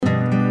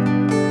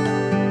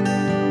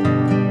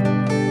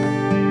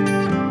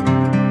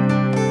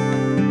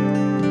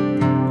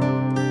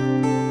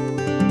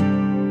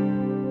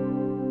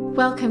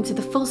welcome to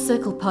the Full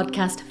Circle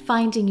podcast,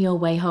 Finding Your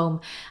Way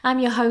Home. I'm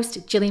your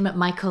host, Gillian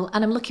McMichael,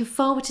 and I'm looking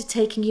forward to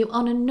taking you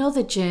on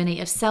another journey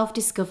of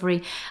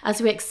self-discovery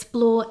as we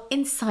explore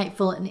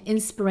insightful and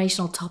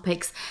inspirational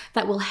topics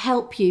that will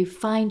help you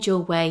find your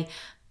way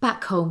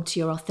back home to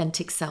your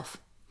authentic self.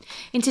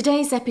 In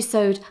today's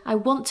episode, I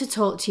want to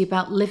talk to you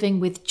about living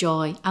with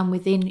joy and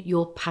within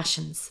your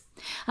passions.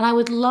 And I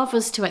would love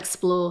us to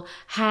explore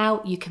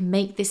how you can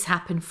make this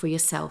happen for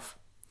yourself.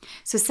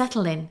 So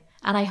settle in,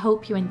 and I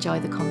hope you enjoy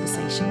the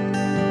conversation.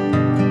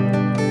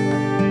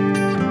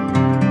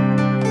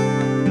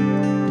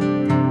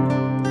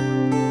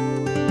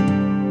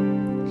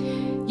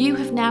 You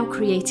have now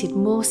created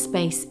more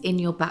space in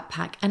your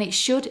backpack, and it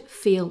should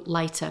feel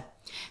lighter.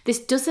 This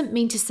doesn't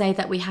mean to say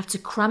that we have to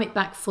cram it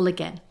back full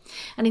again,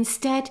 and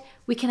instead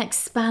we can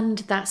expand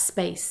that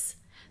space,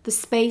 the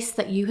space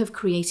that you have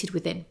created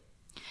within.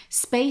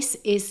 Space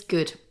is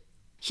good.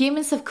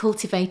 Humans have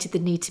cultivated the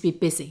need to be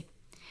busy.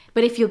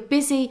 But if you're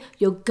busy,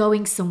 you're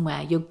going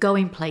somewhere, you're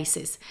going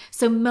places.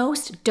 So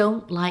most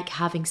don't like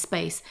having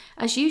space,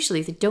 as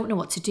usually they don't know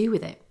what to do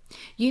with it.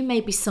 You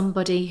may be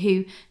somebody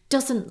who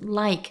doesn't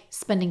like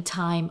spending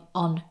time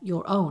on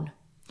your own.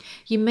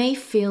 You may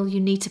feel you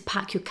need to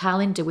pack your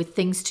calendar with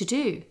things to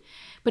do,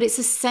 but it's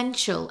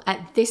essential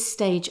at this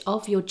stage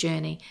of your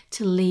journey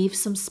to leave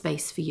some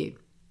space for you.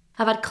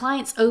 I've had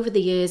clients over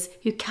the years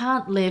who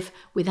can't live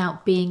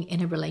without being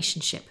in a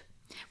relationship.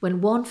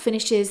 When one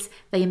finishes,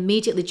 they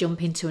immediately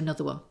jump into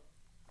another one,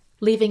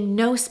 leaving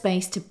no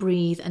space to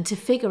breathe and to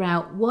figure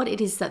out what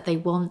it is that they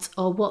want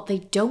or what they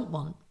don't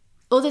want.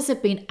 Others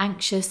have been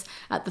anxious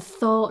at the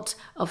thought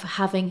of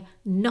having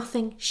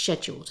nothing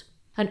scheduled,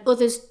 and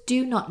others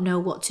do not know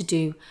what to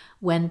do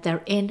when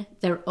they're in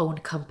their own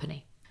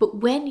company. But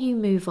when you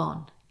move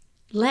on,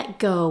 let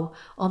go,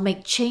 or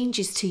make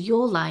changes to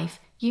your life,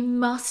 you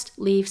must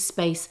leave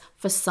space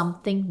for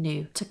something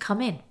new to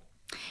come in.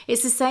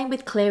 It's the same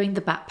with clearing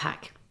the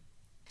backpack.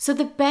 So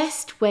the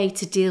best way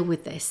to deal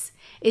with this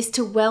is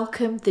to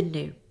welcome the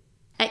new.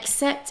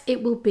 Accept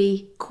it will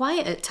be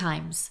quiet at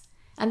times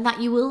and that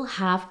you will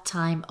have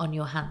time on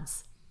your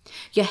hands.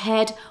 Your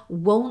head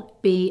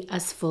won't be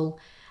as full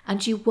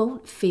and you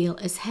won't feel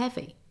as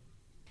heavy.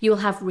 You will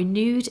have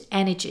renewed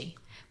energy,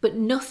 but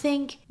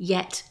nothing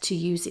yet to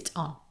use it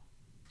on.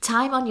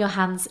 Time on your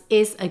hands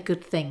is a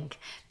good thing.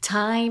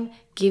 Time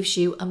gives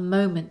you a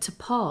moment to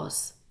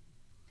pause,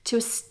 to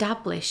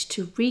establish,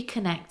 to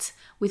reconnect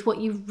with what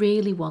you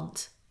really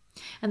want.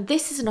 And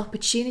this is an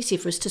opportunity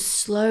for us to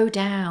slow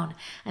down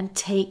and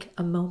take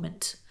a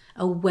moment,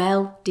 a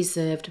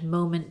well-deserved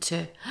moment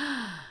to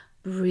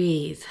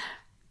breathe.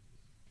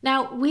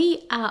 Now,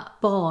 we are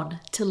born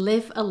to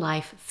live a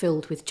life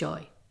filled with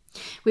joy.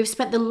 We've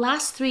spent the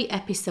last 3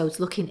 episodes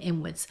looking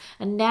inwards,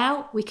 and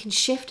now we can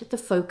shift the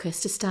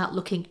focus to start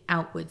looking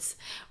outwards,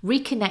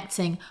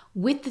 reconnecting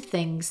with the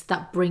things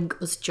that bring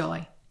us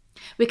joy.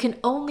 We can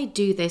only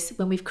do this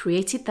when we've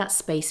created that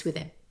space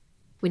within.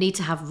 We need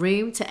to have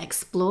room to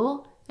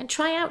explore and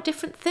try out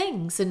different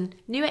things and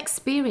new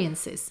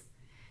experiences.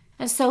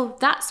 And so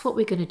that's what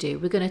we're going to do.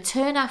 We're going to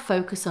turn our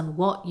focus on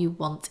what you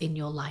want in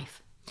your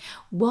life.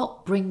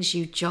 What brings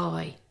you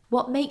joy?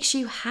 What makes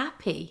you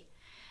happy?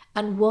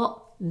 And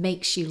what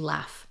makes you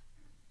laugh?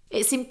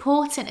 It's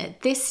important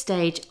at this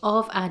stage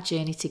of our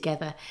journey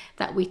together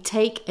that we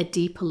take a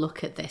deeper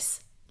look at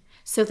this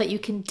so that you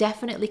can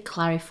definitely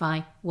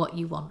clarify what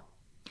you want.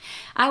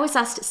 I was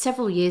asked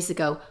several years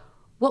ago,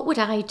 what would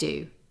I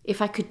do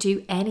if I could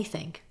do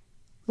anything?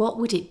 What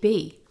would it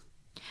be?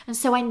 And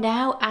so I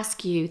now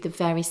ask you the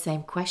very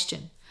same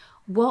question.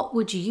 What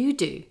would you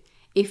do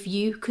if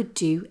you could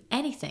do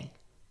anything?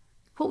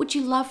 What would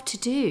you love to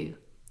do?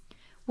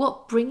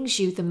 What brings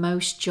you the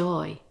most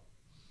joy?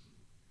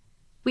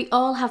 We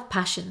all have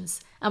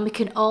passions and we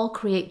can all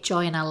create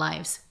joy in our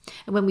lives.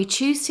 And when we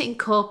choose to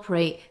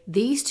incorporate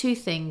these 2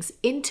 things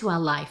into our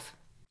life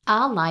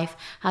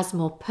has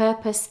more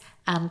purpose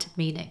and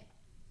meaning.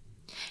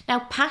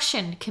 Now,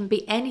 passion can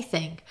be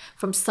anything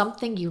from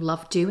something you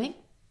love doing,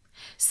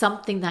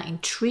 something that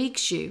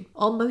intrigues you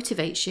or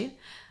motivates you,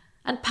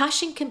 and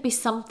passion can be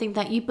something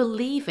that you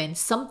believe in,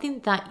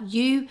 something that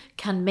you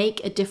can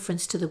make a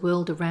difference to the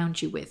world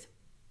around you with.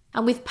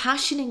 And with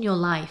passion in your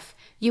life,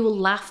 you will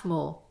laugh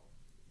more,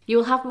 you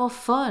will have more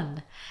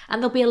fun,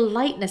 and there'll be a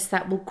lightness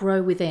that will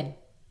grow within.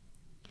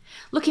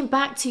 Looking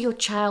back to your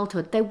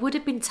childhood, there would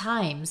have been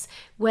times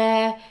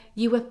where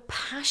you were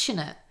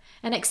passionate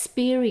and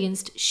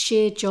experienced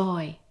sheer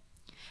joy.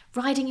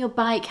 Riding your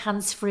bike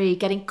hands-free,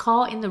 getting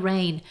caught in the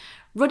rain,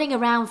 running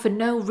around for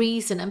no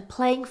reason and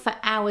playing for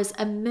hours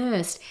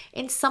immersed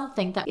in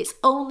something that its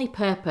only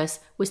purpose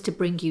was to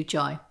bring you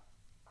joy.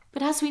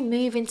 But as we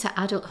move into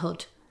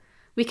adulthood,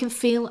 we can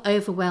feel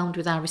overwhelmed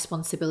with our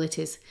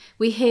responsibilities.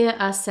 We hear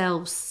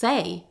ourselves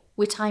say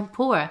we're time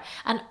poor,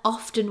 and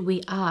often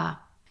we are.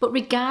 But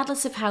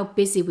regardless of how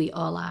busy we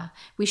all are,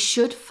 we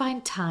should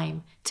find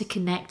time to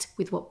connect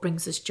with what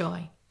brings us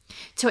joy.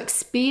 To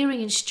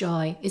experience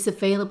joy is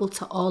available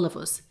to all of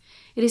us.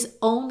 It is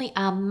only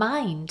our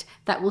mind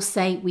that will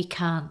say we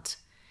can't.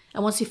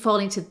 And once we fall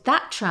into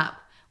that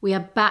trap, We are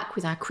back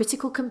with our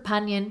critical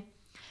companion,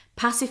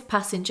 passive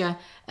passenger,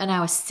 and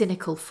our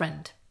cynical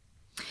friend.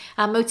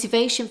 Our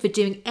motivation for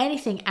doing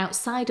anything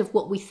outside of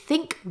what we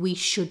think we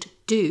should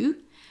do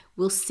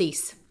will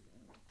cease.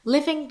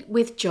 Living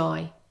with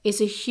joy is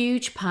a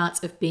huge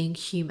part of being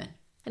human.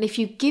 And if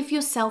you give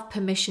yourself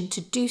permission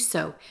to do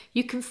so,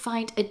 you can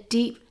find a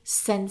deep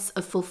sense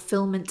of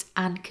fulfillment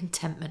and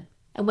contentment.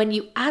 And when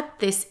you add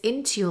this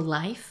into your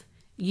life,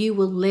 you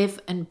will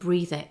live and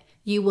breathe it.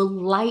 You will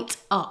light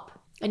up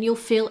and you'll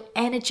feel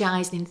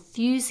energized and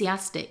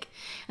enthusiastic.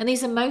 And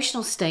these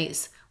emotional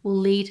states will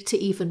lead to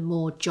even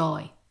more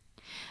joy.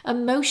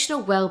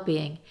 Emotional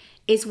well-being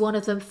is one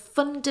of the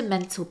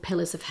fundamental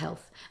pillars of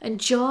health. And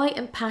joy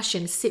and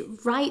passion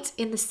sit right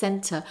in the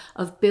center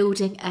of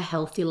building a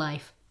healthy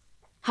life.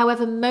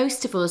 However,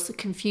 most of us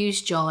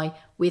confuse joy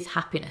with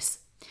happiness.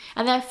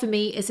 And there for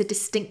me is a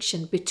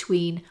distinction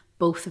between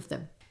both of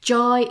them.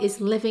 Joy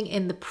is living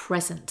in the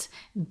present,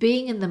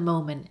 being in the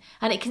moment,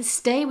 and it can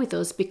stay with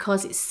us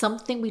because it's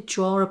something we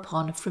draw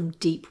upon from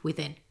deep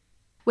within.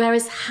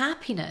 Whereas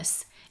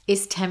happiness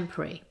is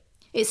temporary,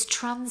 it's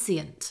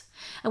transient.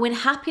 And when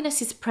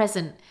happiness is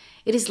present,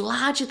 it is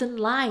larger than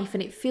life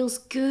and it feels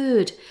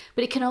good,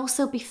 but it can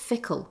also be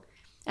fickle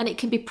and it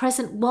can be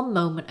present one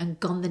moment and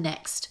gone the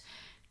next.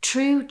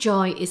 True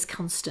joy is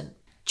constant.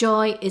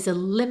 Joy is a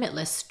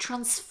limitless,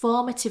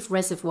 transformative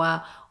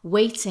reservoir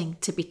waiting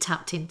to be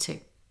tapped into.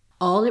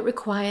 All it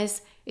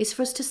requires is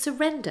for us to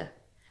surrender,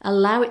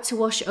 allow it to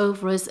wash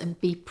over us and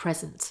be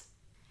present.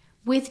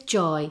 With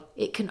joy,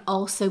 it can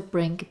also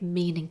bring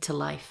meaning to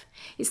life.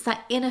 It's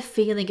that inner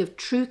feeling of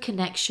true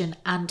connection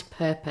and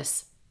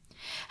purpose.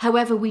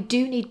 However, we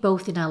do need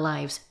both in our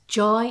lives,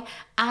 joy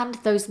and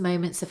those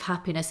moments of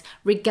happiness,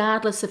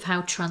 regardless of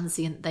how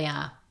transient they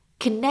are.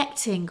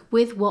 Connecting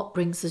with what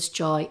brings us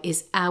joy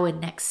is our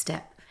next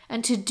step.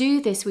 And to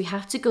do this, we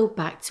have to go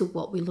back to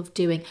what we love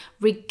doing,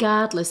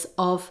 regardless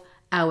of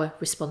our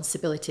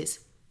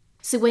responsibilities.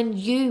 So when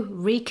you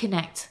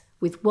reconnect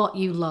with what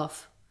you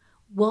love,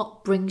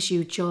 what brings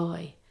you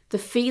joy, the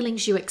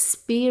feelings you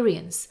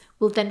experience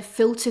will then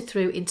filter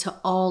through into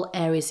all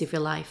areas of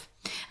your life.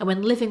 And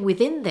when living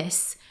within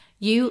this,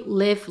 you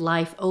live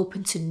life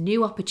open to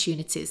new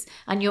opportunities,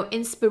 and your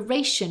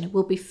inspiration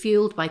will be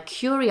fueled by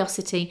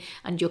curiosity,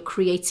 and your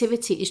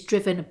creativity is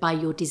driven by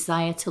your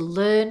desire to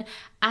learn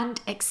and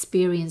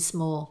experience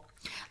more.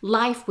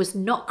 Life was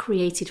not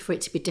created for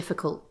it to be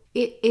difficult.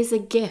 It is a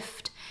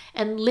gift,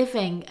 and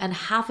living and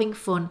having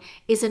fun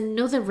is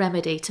another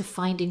remedy to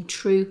finding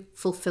true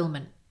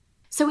fulfillment.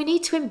 So we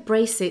need to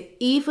embrace it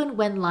even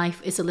when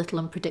life is a little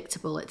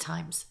unpredictable at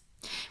times.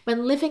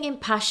 When living in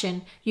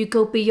passion, you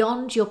go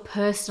beyond your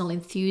personal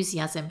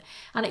enthusiasm,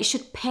 and it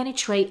should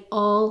penetrate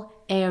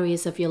all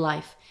areas of your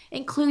life,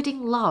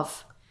 including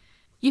love.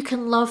 You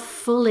can love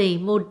fully,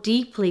 more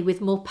deeply,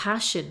 with more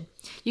passion.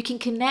 You can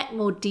connect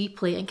more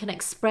deeply and can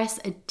express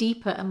a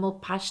deeper and more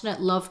passionate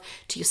love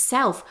to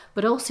yourself,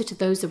 but also to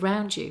those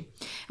around you.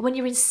 And when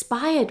you're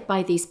inspired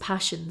by these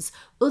passions,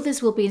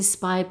 others will be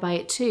inspired by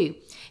it too.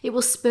 It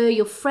will spur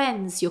your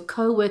friends, your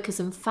co-workers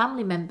and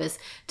family members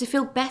to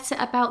feel better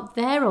about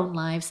their own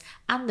lives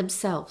and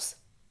themselves.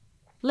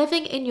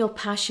 Living in your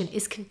passion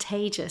is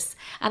contagious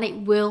and it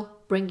will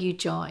bring you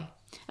joy.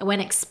 And when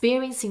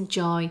experiencing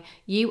joy,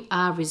 you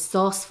are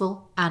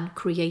resourceful and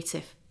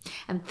creative.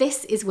 And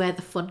this is where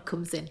the fun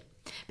comes in.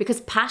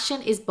 Because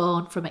passion is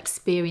born from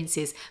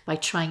experiences by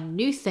trying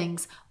new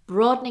things,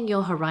 broadening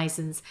your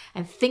horizons,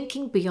 and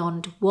thinking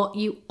beyond what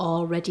you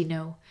already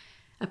know.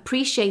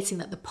 Appreciating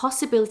that the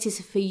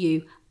possibilities for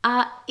you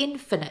are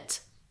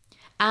infinite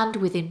and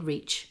within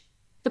reach.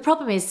 The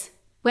problem is,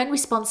 when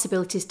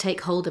responsibilities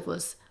take hold of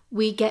us,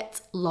 we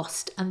get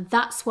lost, and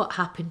that's what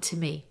happened to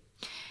me.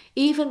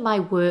 Even my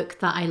work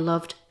that I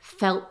loved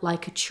felt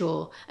like a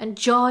chore, and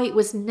joy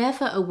was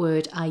never a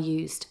word I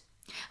used.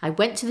 I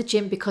went to the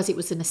gym because it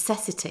was a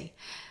necessity.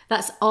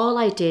 That's all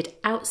I did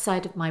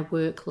outside of my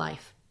work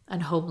life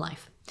and home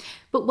life.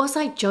 But was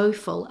I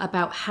joyful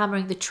about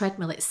hammering the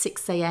treadmill at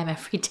 6 a.m.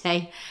 every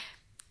day?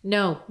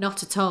 No,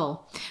 not at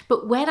all.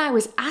 But when I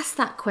was asked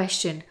that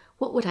question,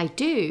 what would I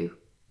do?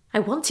 I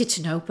wanted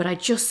to know, but I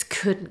just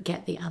couldn't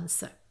get the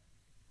answer.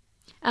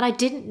 And I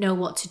didn't know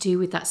what to do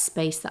with that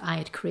space that I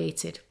had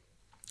created.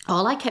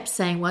 All I kept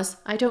saying was,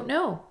 I don't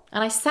know.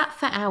 And I sat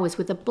for hours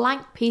with a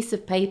blank piece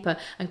of paper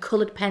and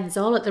coloured pens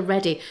all at the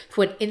ready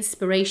for when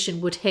inspiration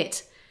would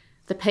hit.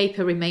 The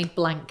paper remained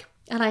blank,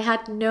 and I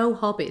had no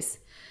hobbies.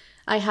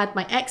 I had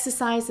my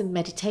exercise and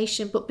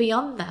meditation, but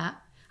beyond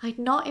that, I'd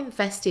not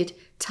invested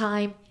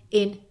time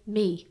in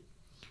me,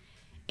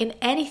 in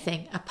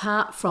anything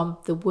apart from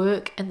the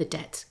work and the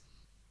debt.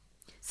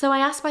 So I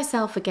asked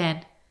myself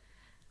again,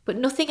 but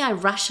nothing I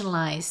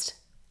rationalised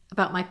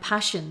about my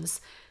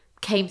passions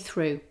came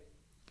through.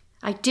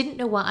 I didn't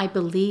know what I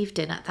believed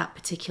in at that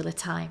particular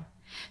time.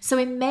 So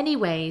in many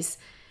ways,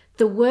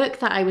 the work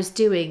that I was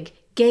doing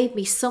gave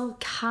me some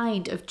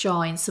kind of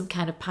joy and some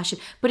kind of passion,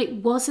 but it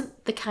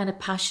wasn't the kind of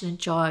passion and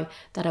joy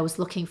that I was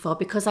looking for,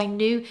 because I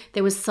knew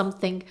there was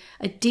something,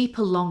 a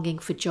deeper longing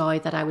for joy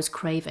that I was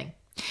craving.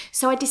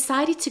 So I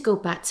decided to go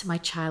back to my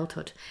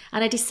childhood,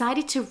 and I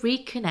decided to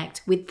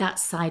reconnect with that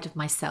side of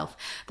myself,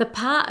 the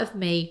part of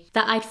me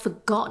that I'd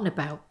forgotten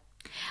about.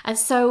 And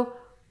so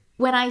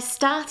when I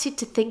started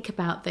to think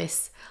about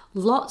this,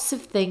 lots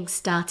of things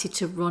started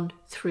to run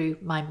through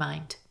my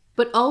mind.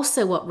 But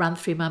also what ran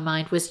through my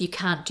mind was, you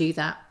can't do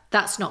that.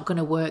 That's not going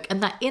to work.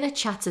 And that inner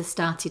chatter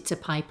started to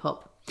pipe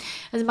up.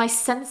 And my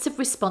sense of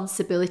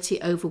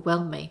responsibility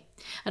overwhelmed me.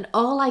 And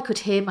all I could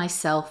hear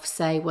myself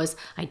say was,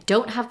 I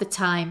don't have the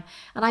time,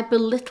 and I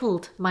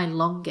belittled my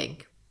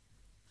longing.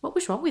 What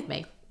was wrong with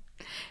me?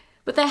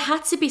 But there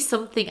had to be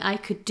something I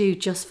could do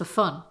just for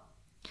fun.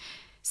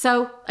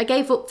 So I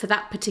gave up for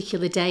that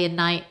particular day and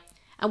night,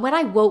 and when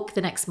I woke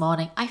the next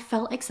morning, I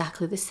felt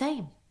exactly the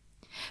same.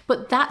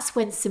 But that's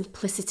when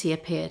simplicity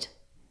appeared.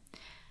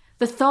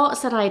 The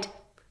thoughts that I'd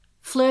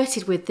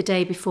flirted with the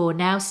day before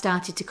now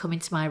started to come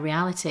into my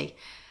reality.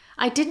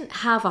 I didn't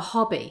have a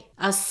hobby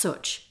as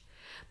such,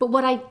 but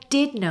what I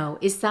did know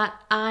is that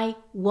I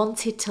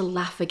wanted to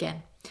laugh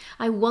again.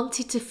 I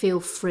wanted to feel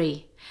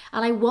free,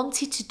 and I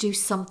wanted to do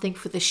something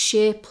for the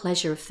sheer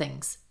pleasure of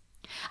things.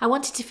 I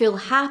wanted to feel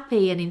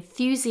happy and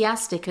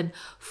enthusiastic and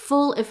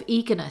full of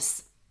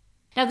eagerness.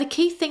 Now, the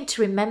key thing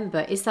to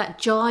remember is that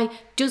joy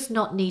does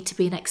not need to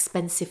be an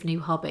expensive new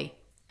hobby.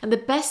 And the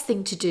best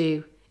thing to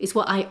do is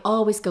what I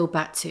always go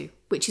back to,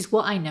 which is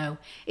what I know,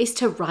 is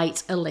to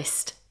write a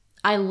list.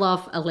 I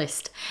love a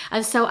list.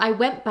 And so I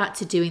went back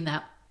to doing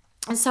that.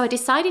 And so I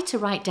decided to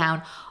write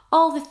down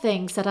all the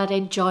things that I'd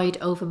enjoyed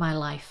over my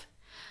life.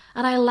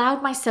 And I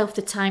allowed myself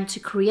the time to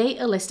create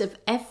a list of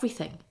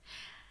everything.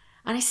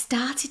 And I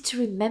started to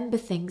remember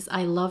things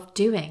I loved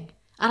doing.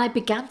 And I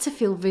began to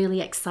feel really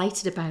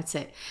excited about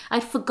it.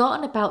 I'd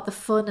forgotten about the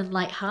fun and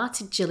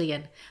light-hearted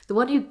Gillian, the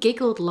one who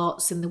giggled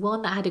lots and the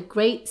one that had a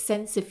great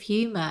sense of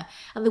humour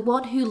and the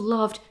one who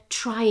loved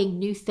trying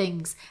new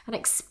things and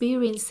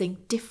experiencing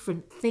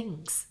different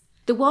things.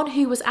 The one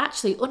who was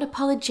actually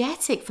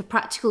unapologetic for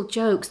practical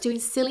jokes, doing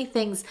silly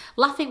things,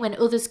 laughing when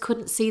others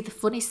couldn't see the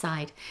funny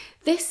side.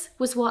 This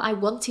was what I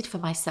wanted for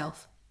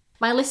myself.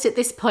 My list at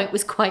this point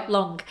was quite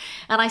long,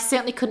 and I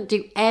certainly couldn't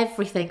do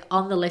everything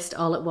on the list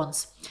all at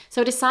once.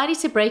 So I decided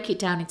to break it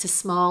down into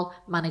small,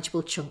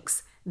 manageable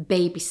chunks,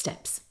 baby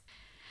steps.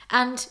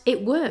 And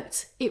it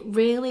worked. It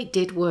really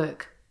did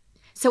work.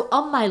 So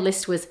on my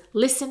list was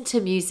listen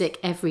to music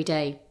every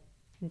day,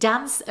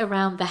 dance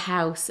around the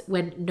house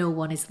when no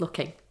one is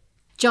looking,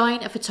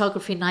 join a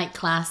photography night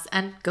class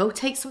and go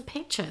take some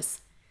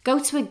pictures, go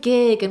to a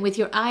gig and with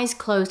your eyes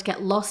closed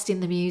get lost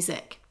in the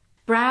music,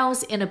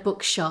 browse in a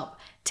bookshop,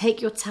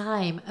 take your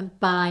time and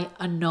buy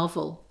a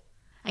novel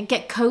and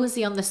get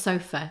cozy on the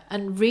sofa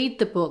and read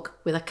the book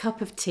with a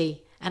cup of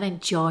tea and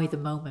enjoy the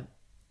moment.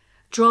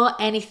 Draw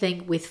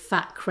anything with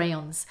fat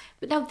crayons.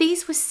 But now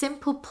these were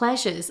simple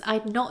pleasures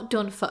I'd not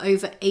done for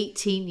over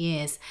 18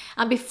 years.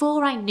 And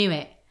before I knew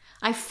it,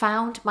 I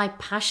found my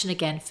passion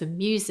again for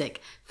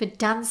music, for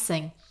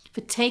dancing,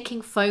 for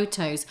taking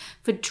photos,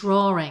 for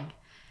drawing.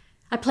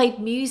 I played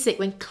music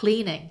when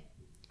cleaning,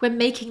 when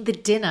making the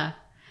dinner,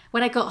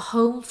 when I got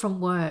home from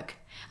work.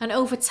 And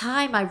over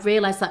time, I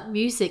realised that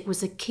music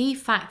was a key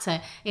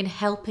factor in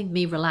helping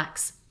me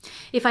relax.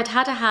 If I'd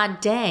had a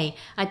hard day,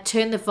 I'd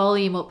turn the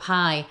volume up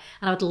high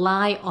and I would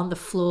lie on the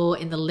floor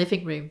in the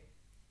living room.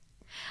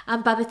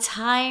 And by the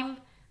time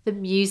the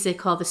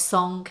music or the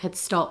song had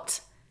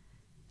stopped,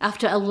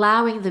 after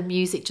allowing the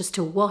music just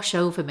to wash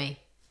over me,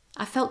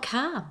 I felt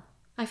calm.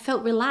 I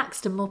felt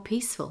relaxed and more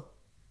peaceful.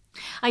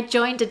 I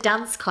joined a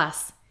dance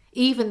class,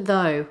 even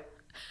though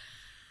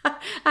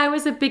I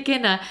was a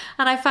beginner,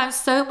 and I found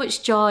so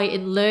much joy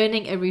in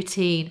learning a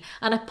routine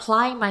and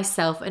applying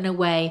myself in a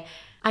way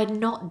I'd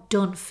not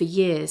done for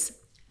years.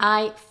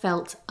 I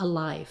felt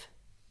alive.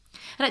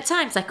 And at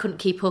times I couldn't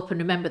keep up and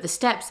remember the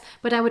steps,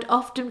 but I would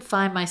often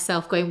find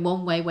myself going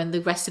one way when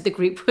the rest of the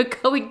group were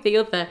going the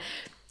other.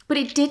 But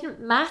it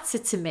didn't matter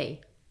to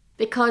me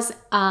because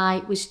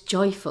I was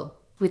joyful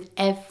with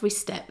every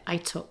step I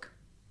took.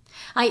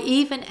 I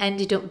even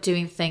ended up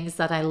doing things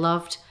that I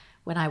loved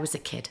when I was a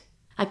kid.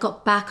 I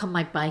got back on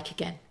my bike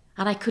again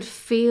and I could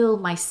feel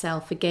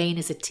myself again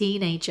as a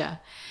teenager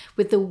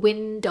with the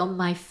wind on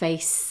my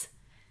face,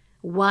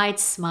 wide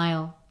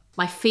smile,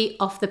 my feet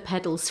off the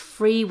pedals,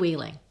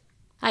 freewheeling.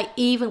 I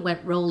even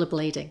went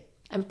rollerblading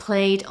and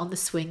played on the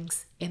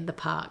swings in the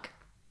park.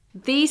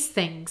 These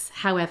things,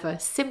 however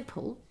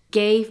simple,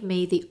 gave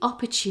me the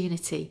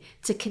opportunity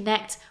to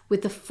connect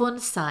with the fun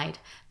side,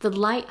 the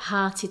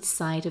light-hearted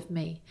side of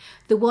me,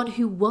 the one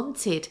who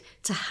wanted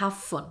to have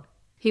fun,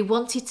 who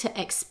wanted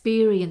to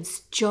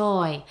experience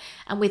joy,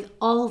 and with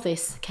all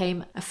this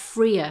came a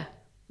freer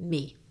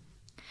me.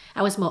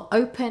 I was more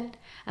open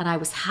and I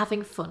was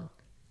having fun,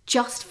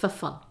 just for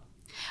fun.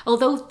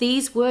 Although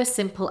these were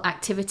simple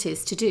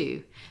activities to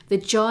do, the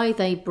joy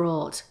they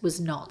brought was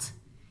not.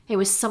 It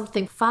was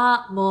something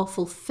far more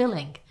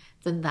fulfilling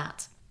than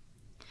that.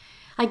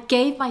 I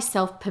gave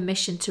myself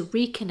permission to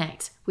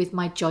reconnect with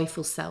my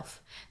joyful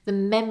self. The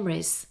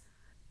memories,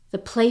 the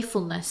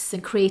playfulness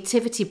and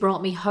creativity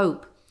brought me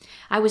hope.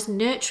 I was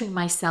nurturing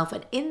myself,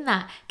 and in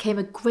that came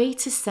a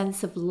greater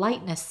sense of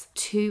lightness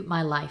to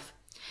my life.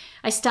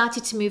 I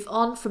started to move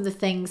on from the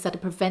things that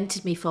had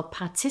prevented me from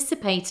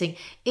participating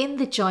in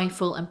the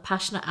joyful and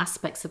passionate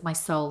aspects of my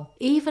soul.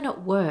 Even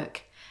at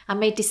work, I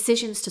made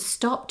decisions to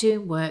stop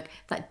doing work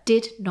that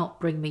did not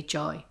bring me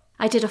joy.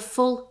 I did a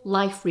full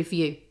life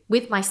review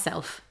with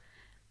myself.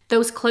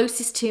 Those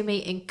closest to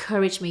me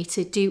encouraged me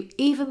to do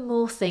even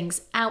more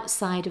things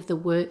outside of the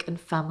work and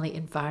family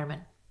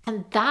environment.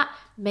 And that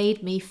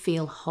made me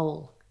feel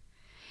whole.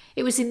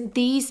 It was in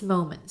these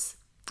moments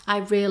I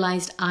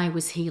realized I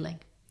was healing.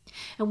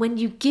 And when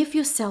you give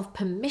yourself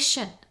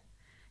permission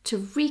to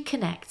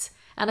reconnect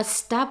and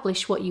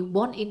establish what you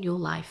want in your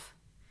life,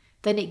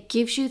 then it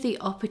gives you the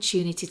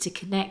opportunity to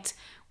connect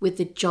with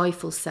the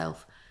joyful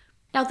self.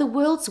 Now, the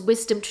world's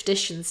wisdom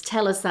traditions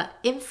tell us that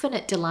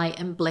infinite delight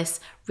and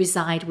bliss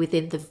reside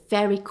within the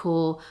very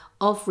core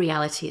of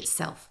reality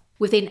itself,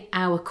 within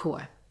our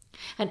core.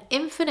 And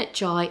infinite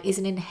joy is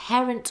an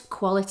inherent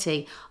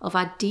quality of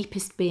our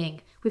deepest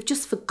being. We've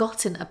just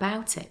forgotten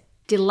about it.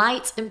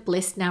 Delight and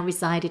bliss now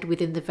resided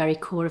within the very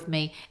core of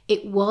me.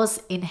 It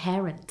was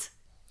inherent.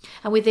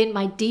 And within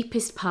my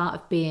deepest part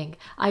of being,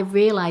 I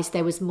realized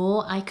there was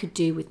more I could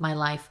do with my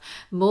life,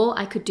 more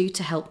I could do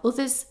to help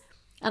others.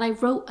 And I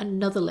wrote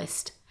another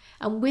list.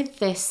 And with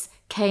this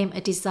came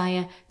a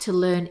desire to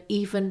learn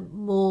even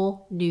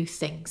more new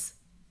things.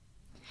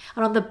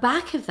 And on the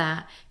back of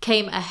that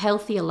came a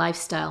healthier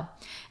lifestyle,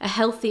 a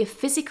healthier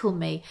physical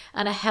me,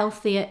 and a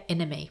healthier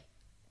inner me.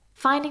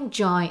 Finding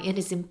joy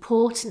is an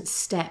important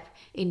step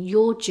in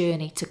your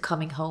journey to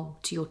coming home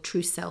to your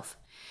true self.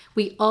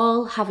 We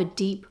all have a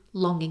deep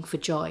longing for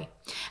joy.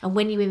 And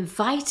when you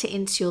invite it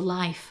into your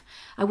life,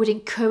 I would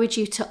encourage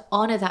you to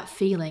honor that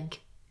feeling.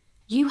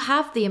 You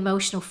have the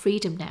emotional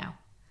freedom now.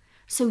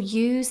 So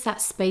use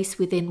that space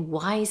within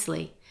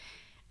wisely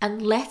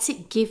and let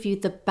it give you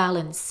the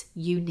balance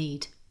you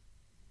need.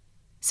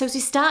 So as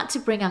we start to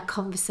bring our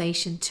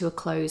conversation to a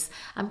close,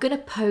 I'm going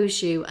to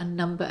pose you a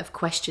number of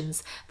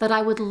questions that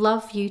I would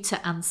love you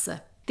to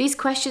answer. These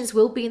questions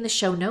will be in the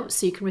show notes,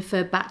 so you can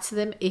refer back to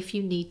them if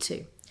you need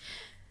to.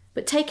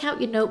 But take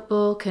out your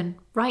notebook and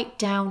write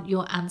down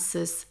your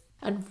answers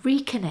and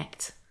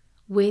reconnect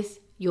with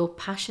your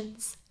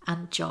passions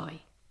and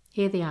joy.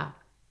 Here they are.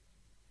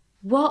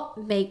 What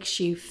makes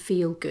you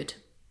feel good?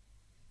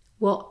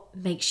 What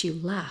makes you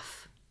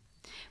laugh?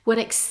 What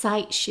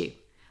excites you?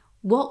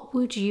 What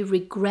would you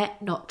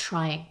regret not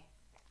trying?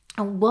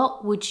 And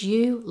what would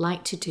you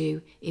like to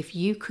do if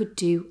you could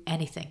do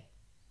anything?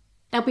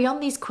 Now,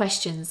 beyond these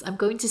questions, I'm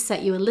going to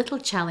set you a little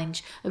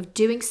challenge of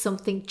doing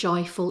something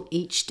joyful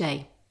each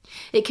day.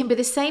 It can be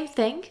the same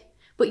thing,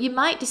 but you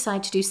might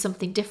decide to do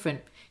something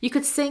different. You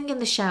could sing in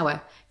the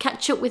shower,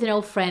 catch up with an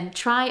old friend,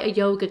 try a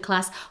yoga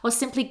class, or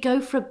simply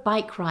go for a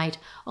bike ride,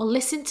 or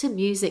listen to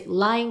music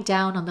lying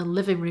down on the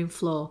living room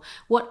floor,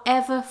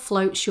 whatever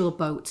floats your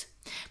boat.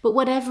 But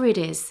whatever it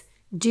is,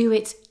 do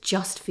it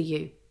just for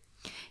you.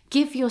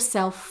 Give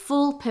yourself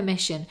full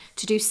permission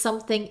to do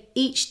something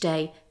each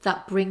day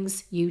that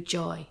brings you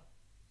joy.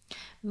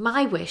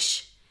 My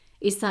wish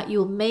is that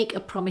you'll make a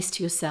promise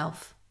to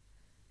yourself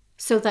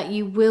so that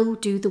you will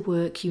do the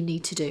work you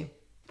need to do.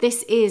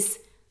 This is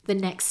the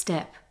next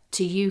step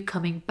to you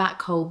coming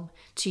back home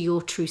to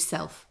your true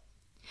self.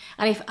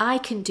 And if I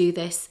can do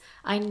this,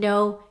 I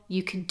know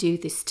you can do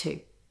this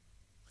too.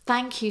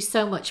 Thank you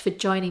so much for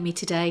joining me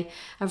today.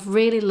 I've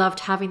really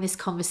loved having this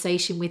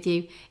conversation with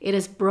you. It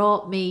has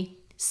brought me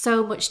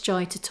so much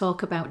joy to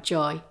talk about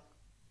joy.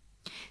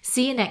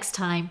 See you next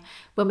time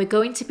when we're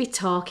going to be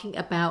talking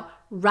about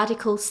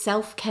radical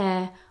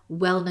self-care,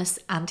 wellness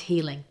and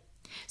healing.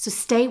 So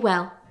stay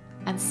well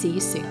and see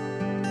you soon.